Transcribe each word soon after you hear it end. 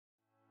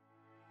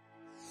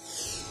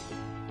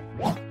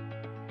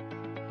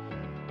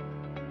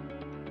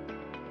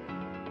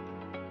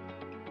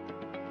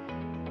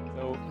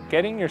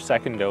Getting your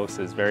second dose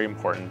is very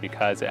important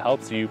because it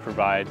helps you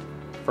provide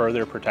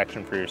further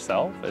protection for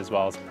yourself as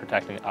well as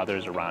protecting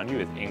others around you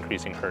with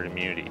increasing herd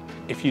immunity.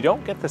 If you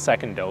don't get the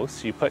second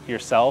dose, you put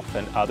yourself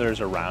and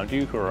others around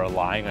you who are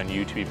relying on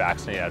you to be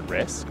vaccinated at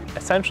risk.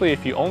 Essentially,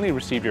 if you only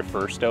received your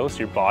first dose,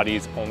 your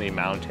body's only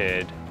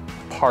mounted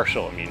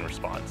partial immune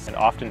response. And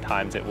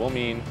oftentimes it will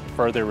mean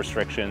further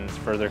restrictions,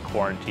 further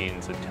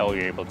quarantines until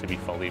you're able to be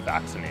fully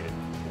vaccinated.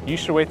 You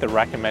should wait the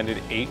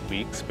recommended 8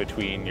 weeks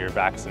between your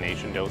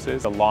vaccination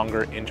doses. A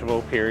longer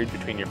interval period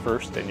between your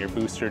first and your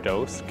booster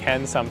dose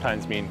can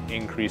sometimes mean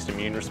increased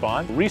immune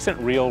response. Recent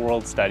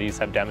real-world studies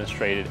have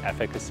demonstrated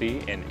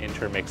efficacy in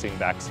intermixing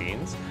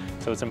vaccines,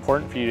 so it's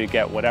important for you to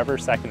get whatever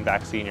second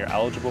vaccine you're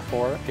eligible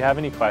for. If you have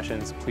any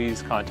questions,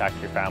 please contact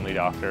your family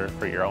doctor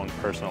for your own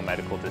personal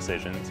medical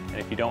decisions. And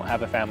if you don't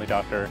have a family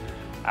doctor,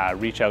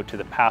 reach out to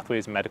the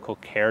Pathways Medical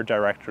Care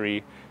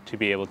Directory to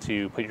be able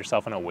to put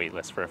yourself on a wait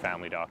list for a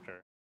family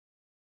doctor.